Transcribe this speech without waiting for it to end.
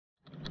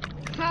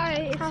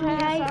it's me,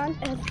 Hassan.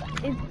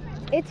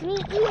 It's me,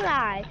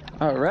 Eli.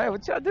 All right,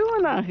 what y'all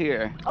doing out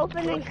here?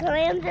 Opening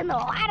clams in the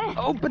water.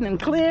 Opening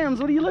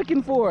clams. What are you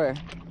looking for?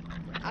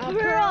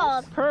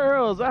 Pearls.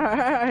 Pearls. All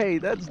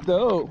right, that's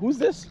dope. Who's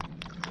this?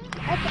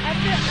 That's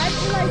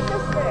Eli's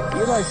sister.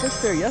 Eli's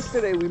sister.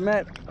 Yesterday we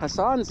met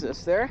Hassan's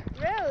sister.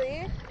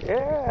 Really?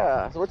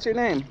 Yeah. So what's your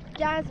name?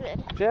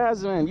 Jasmine.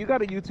 Jasmine. You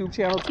got a YouTube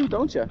channel too,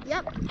 don't you?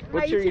 Yep. What's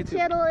My your YouTube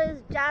channel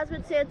is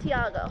Jasmine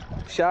Santiago.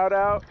 Shout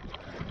out.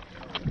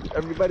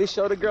 Everybody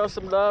show the girl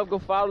some love. Go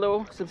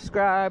follow,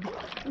 subscribe.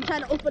 I'm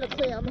trying to open a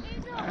clam.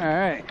 All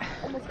right.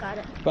 Almost got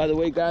it. By the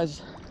way,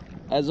 guys,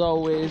 as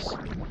always,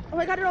 Oh,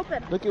 I got it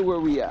open. look at where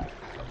we at.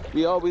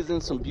 We always in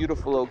some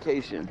beautiful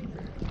location.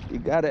 You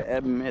gotta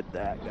admit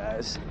that,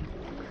 guys.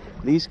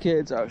 These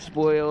kids are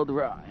spoiled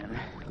rotten.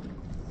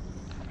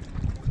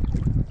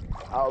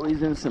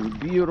 Always in some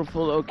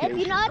beautiful locations. If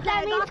you know what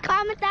that means,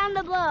 comment down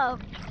below.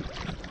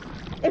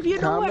 If you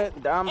know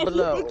Comment down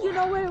below. If you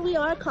know where we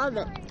are,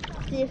 comment.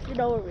 See if you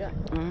know where we are.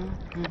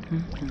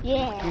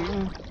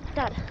 Yeah.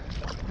 Done.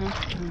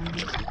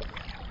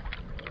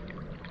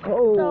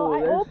 Oh, So I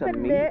there's some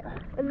opened meat. it,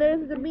 and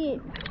there's the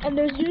meat. And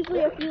there's usually,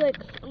 if you like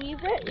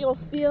squeeze it, you'll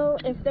feel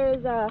if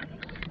there's a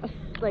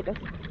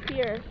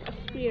spear.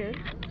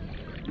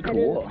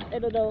 Cool.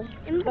 It'll,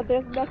 but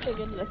there's nothing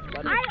in this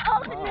one. I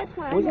opened this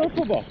one. Where's our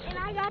football? And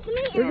I got the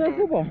meat. Where's our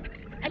football?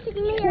 I took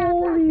the meat.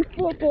 Holy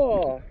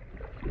football!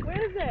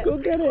 Where is it? Go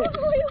get it!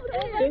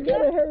 Go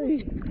get it,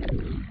 hurry!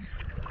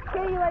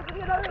 Okay, you like to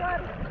get another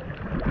one?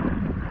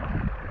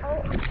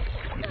 Oh.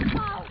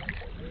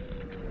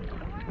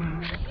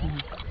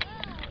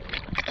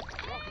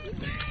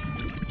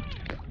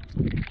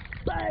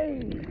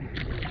 Bang!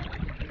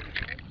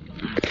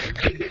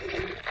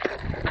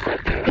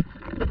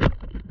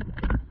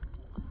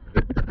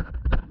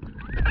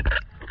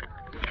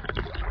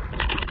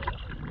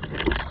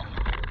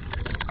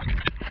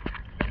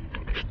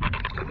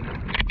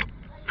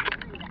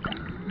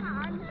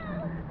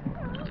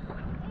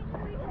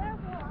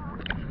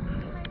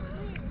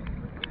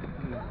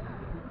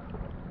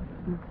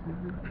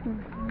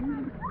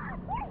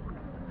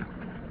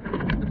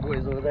 The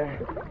boys over there.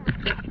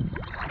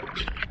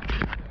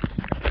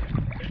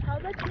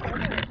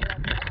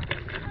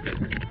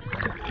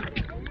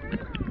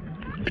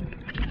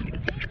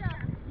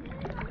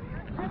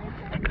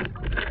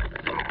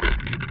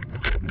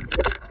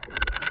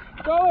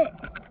 Throw it!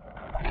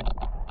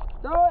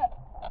 Throw it!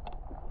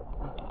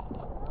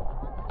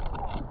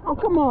 Oh,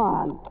 come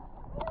on!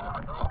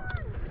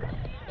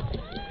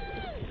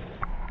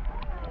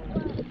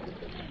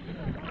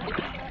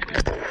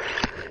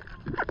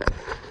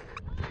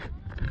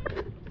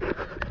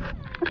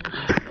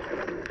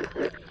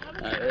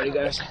 Alright, ready,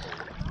 guys?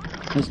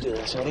 Let's do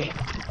this. Ready?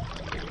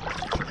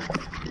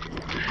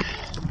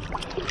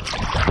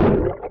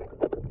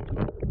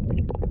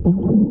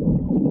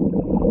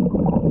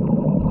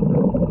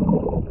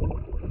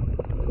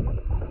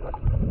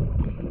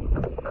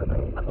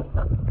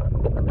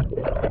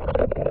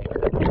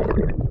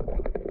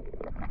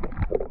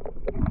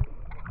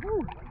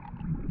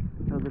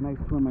 That was a nice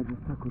swim I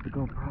just took with the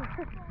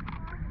GoPro.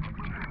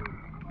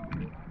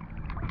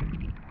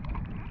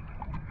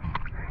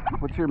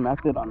 What's your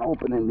method on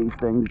opening these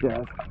things,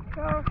 Jess?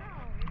 So,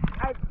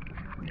 I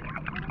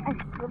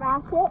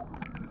smash it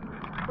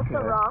with the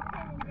rock.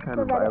 Kind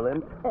so of that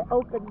violent. It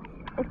opens.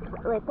 It's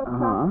like it's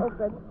not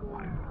open.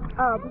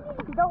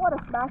 If you don't want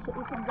to smash it,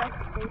 you can just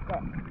scrape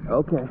it.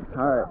 Okay,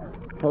 alright.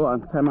 Hold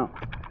on, time out.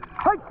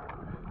 Hi!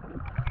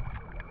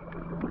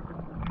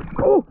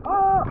 Oh!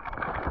 Oh!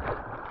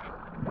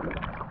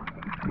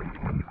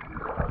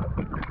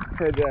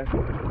 Hey, Jess.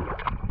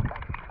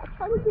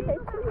 How did you make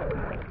it?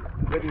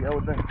 Ready? Oh,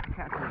 the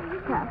cat.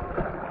 Yeah.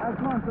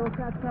 Come on, go,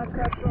 cat, go.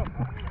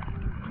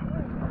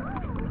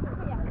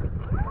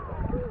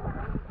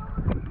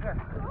 Here.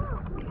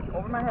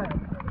 Over my head.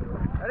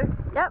 Ready?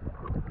 Yep.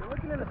 You're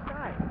looking in the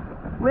sky.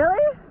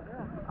 Really?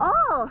 Yeah.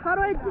 Oh, how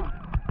do I do?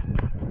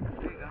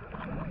 There you go.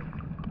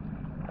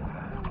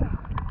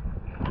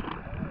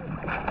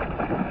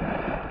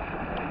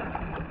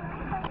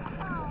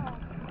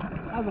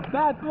 That was a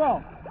bad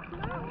throw.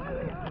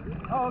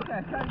 Oh,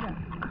 okay. Try again.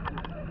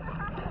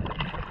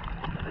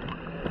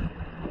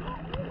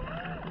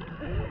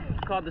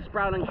 It's called the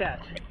sprout and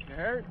catch. You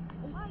heard?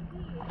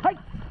 Hi!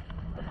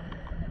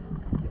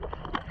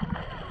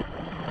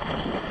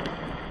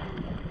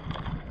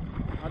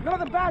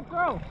 Another bad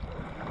throw.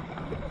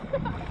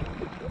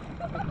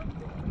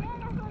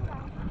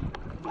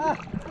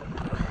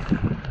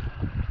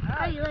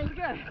 How you like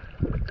Again.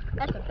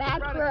 That's a bad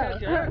Sprout and throw.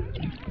 catch, you heard?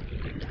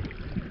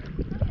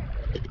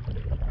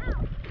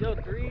 Yo,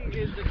 3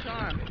 is the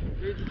charm.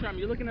 3 is the charm.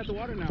 You're looking at the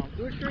water now.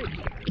 Do it straight.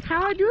 How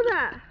do I do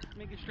that?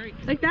 Make it straight.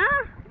 Like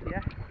that?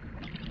 Yeah.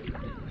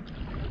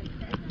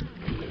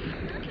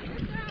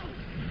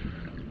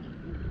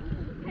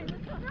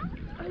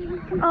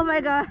 Oh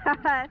my god.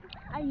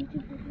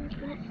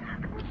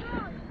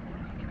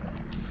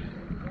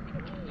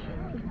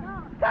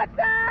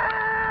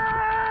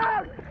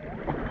 Touchdown!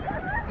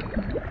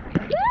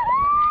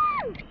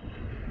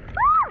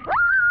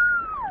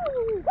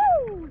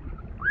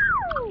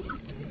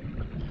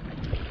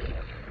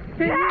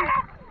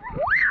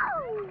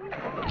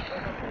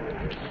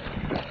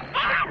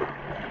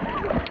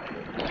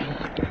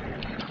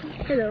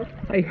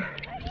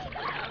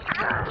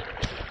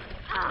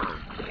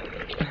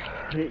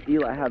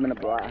 Eli having a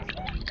blast.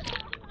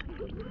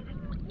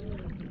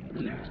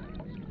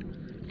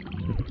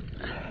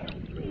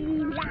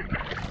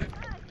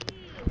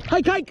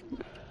 Hike, hike!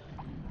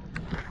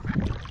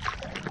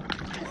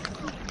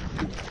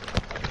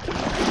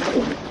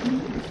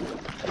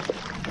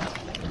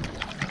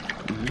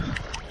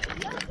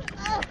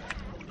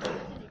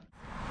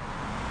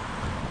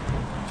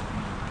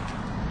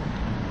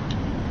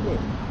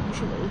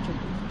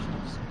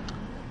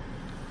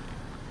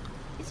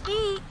 It's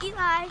me,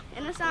 Eli,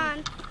 and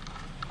Hassan.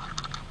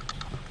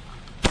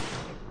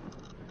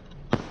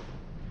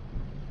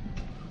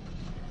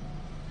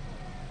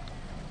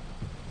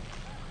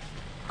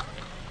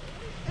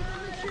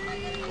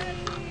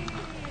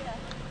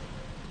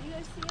 You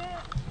guys see it?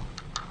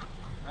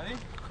 Ready?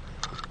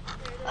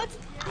 Let's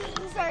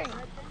sorry.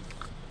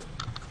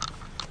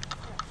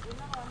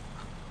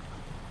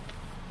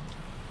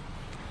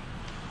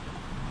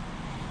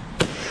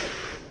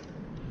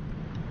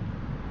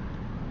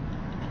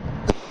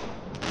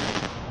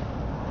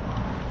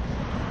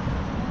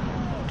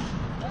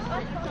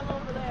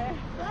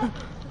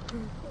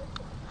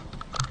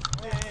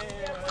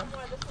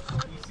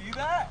 You see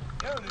that?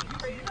 Yo, did you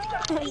see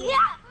that?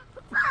 Yeah!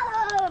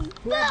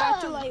 We're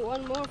about to light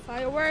one more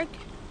firework.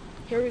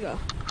 Here we go.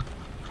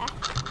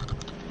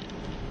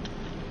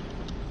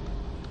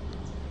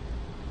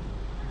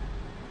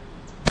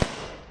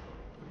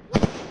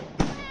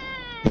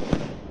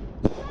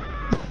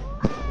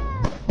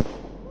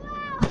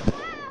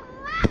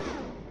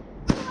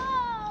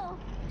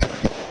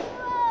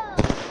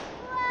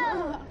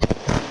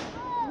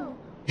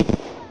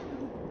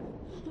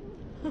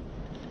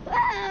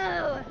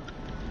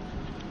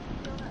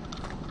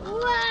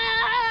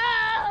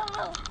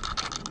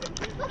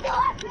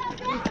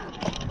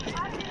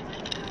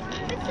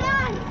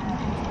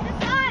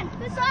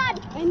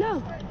 I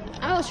know.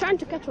 I was trying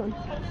to catch one.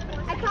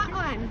 I caught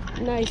one.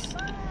 Nice.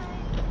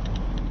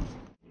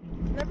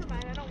 Never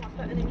mind, I don't want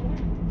that anymore.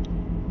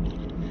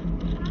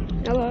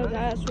 Hello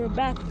guys, we're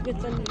back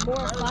with some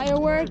more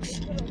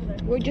fireworks.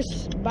 We're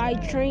just by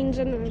trains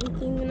and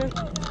everything, you know.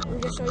 We'll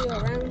just show you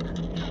around.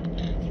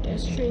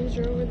 There's trains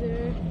are over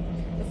there.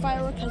 The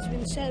firework has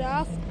been set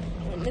off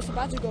and it's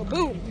about to go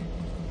boom.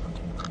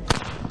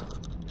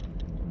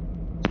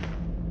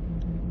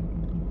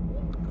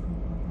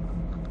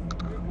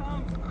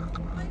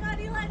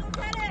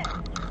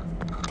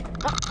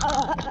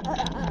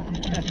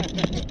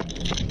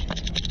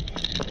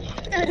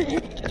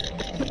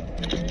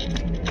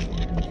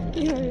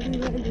 You already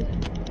landed.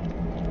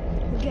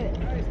 Get it.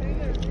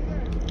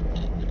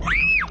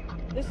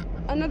 This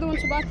another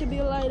one's about to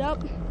be light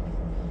up.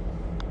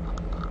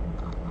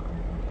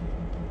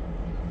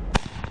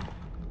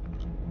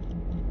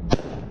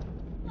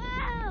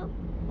 Wow!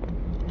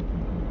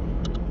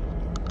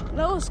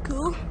 That was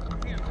cool.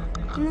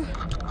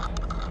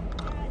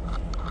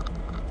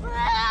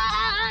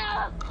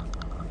 Wow!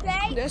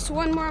 Thank There's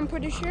one more, I'm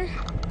pretty sure.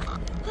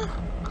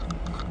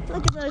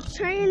 Look at those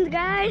trains,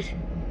 guys.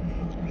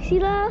 See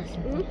those?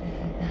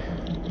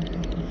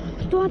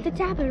 Don't have to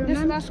tap it, This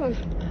remember? last one.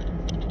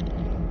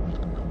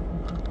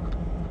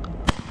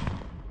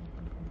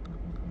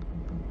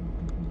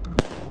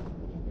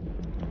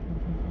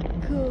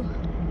 Cool.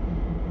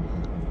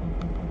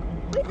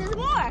 Wait, there's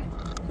more.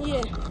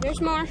 Yeah,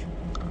 there's more.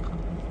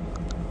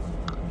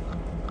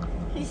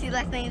 You see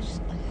that thing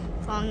just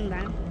falling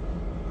down.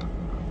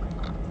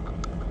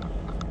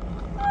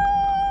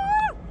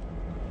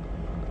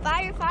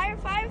 Fire, fire,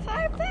 fire,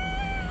 fire,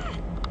 fire!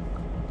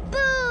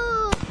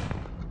 Boom!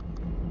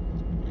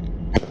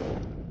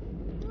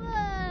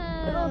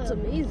 Whoa! That's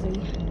amazing.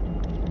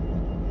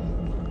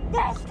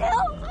 There's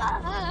still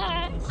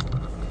more!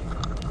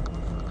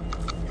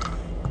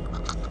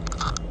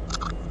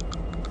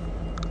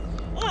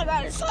 Oh my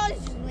god, the sun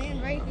is just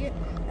laying right here.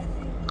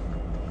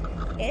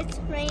 It's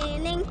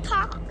raining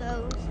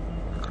tacos.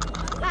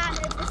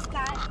 Out of the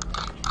sky.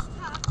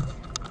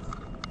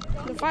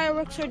 The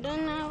fireworks are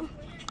done now.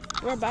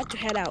 We're about to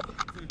head out.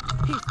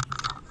 Peace.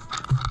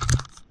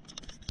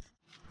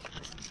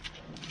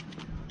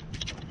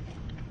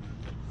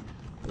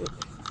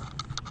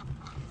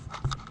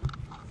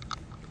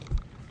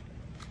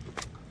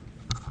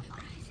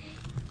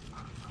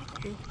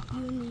 You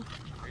and me.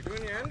 Are you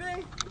doing your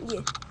ending?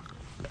 Yeah.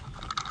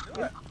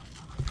 Do it.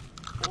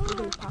 We're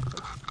gonna pop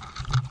them.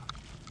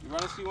 You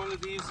want to see one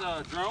of these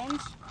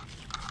drones?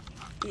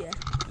 Yeah.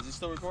 Is it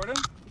still recording?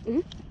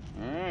 Mhm.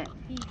 Alright.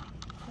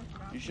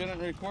 You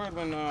shouldn't record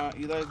when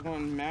Eli's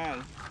going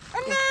mad.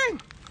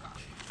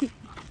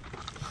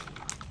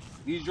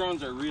 These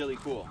drones are really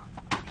cool.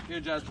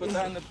 Here, Jazz, put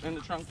that in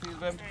the trunk, please,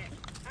 babe.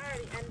 I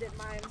already ended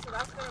mine, so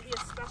that's going to be a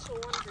special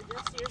one for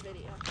just your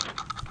video.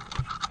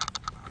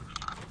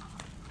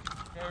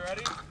 Okay,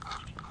 ready?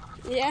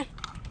 Yeah.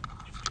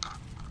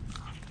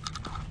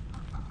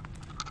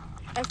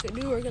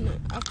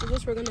 After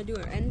this we're gonna do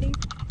our ending.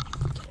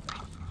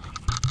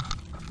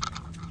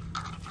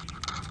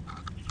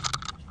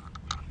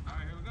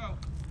 Alright, here we go.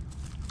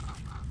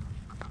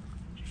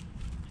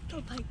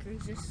 Don't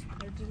bikers just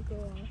go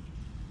off.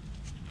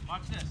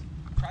 Watch this.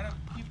 Try to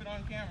keep it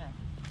on camera.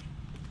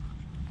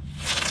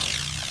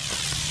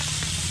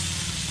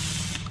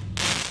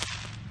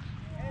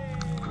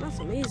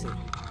 amazing.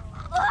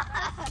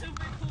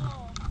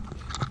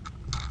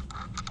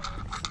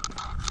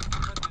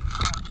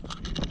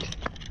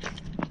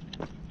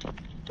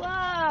 Whoa.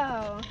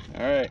 All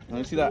right, let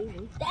me see that.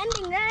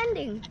 The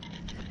ending.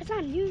 It's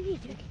on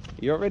YouTube.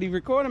 You already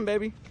recording,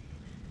 baby.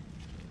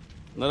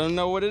 Let them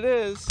know what it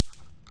is.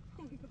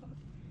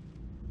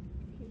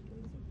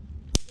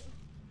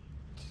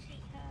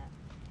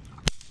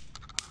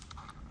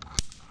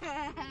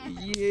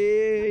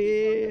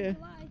 Yeah.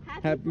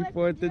 Happy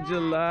 4th of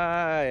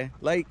July.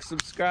 Like,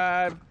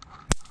 subscribe.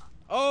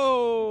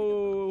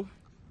 Oh.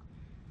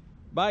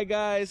 Bye,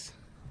 guys.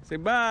 Say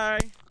bye.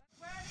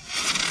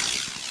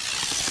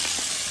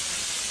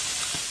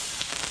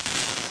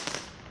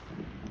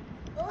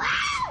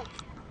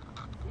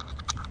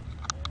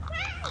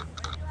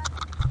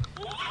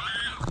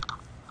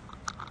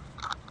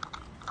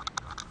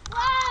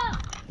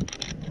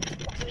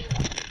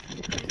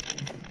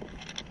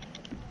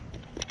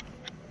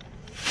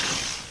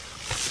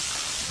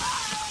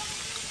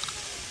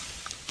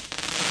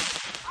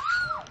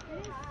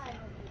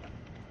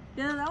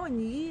 Yeah, that one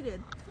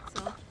yeeted.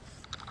 So.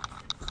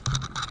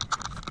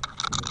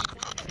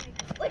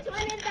 Which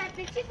one is that?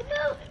 The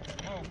chickaboo?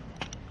 Oh.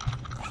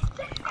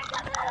 The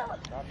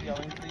chickaboo! Stop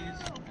yelling, please,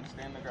 and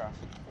stay in the grass.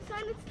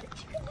 Son, it's the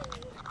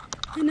chickaboo.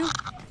 I know.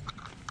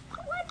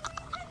 What are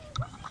you waiting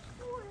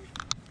for?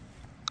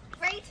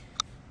 Right.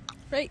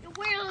 The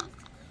world's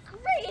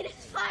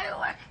greatest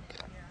firework.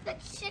 The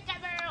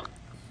chickaboo.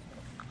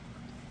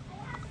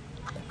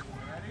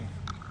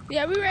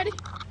 Yeah, we ready?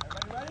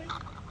 Everybody ready?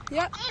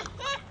 Yep.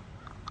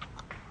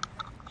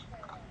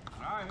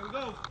 All right, here we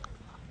go.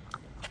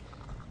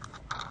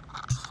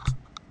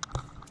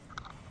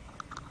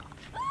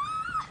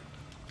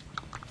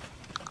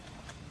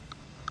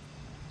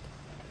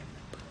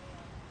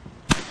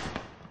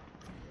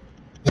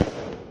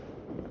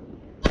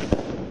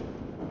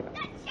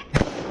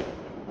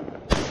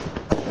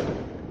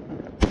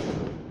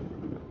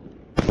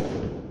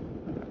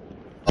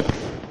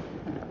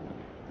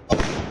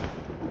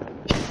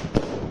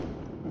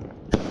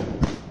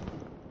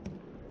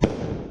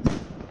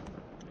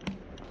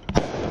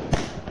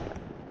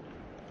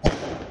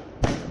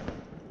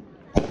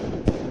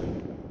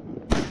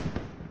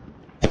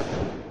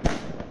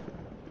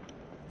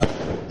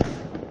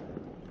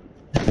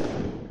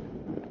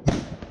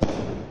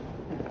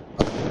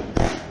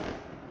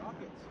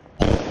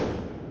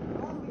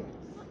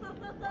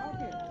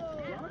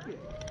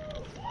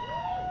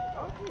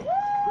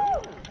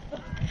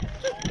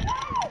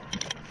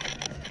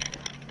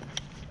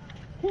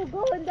 We're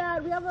going,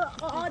 Dad. We have an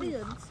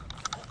audience.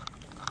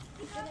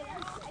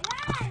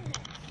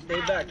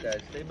 Stay back,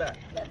 guys. Stay back.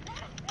 Dad,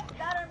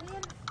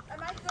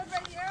 am I good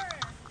right here?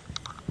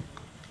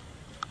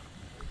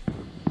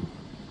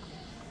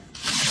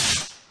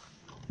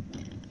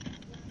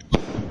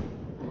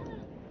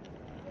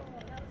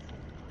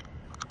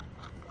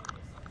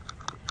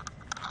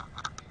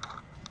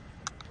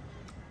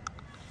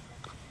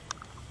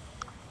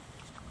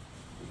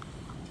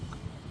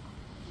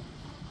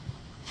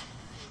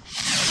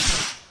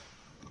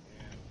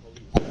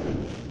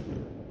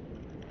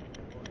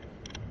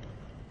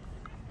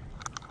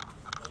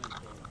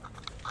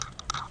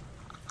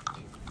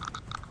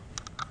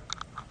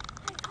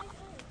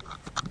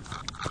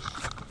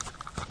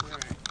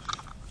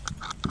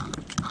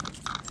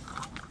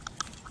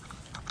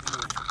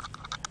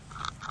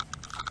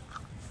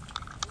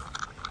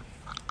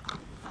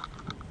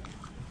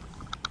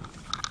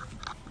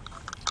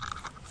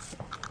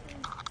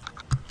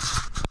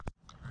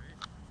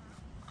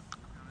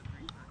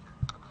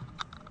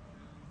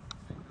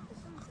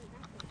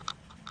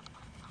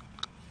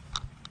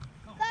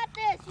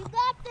 You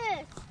got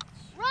this.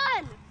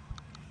 Run.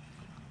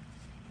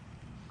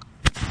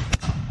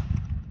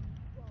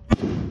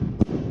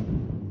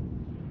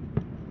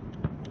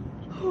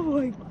 Oh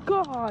my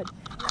God.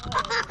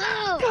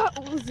 That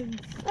was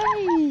insane.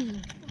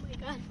 Oh my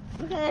God.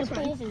 Look at that.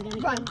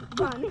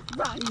 Run.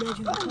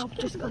 Imagine the cop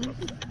just got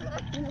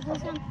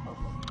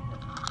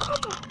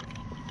Run.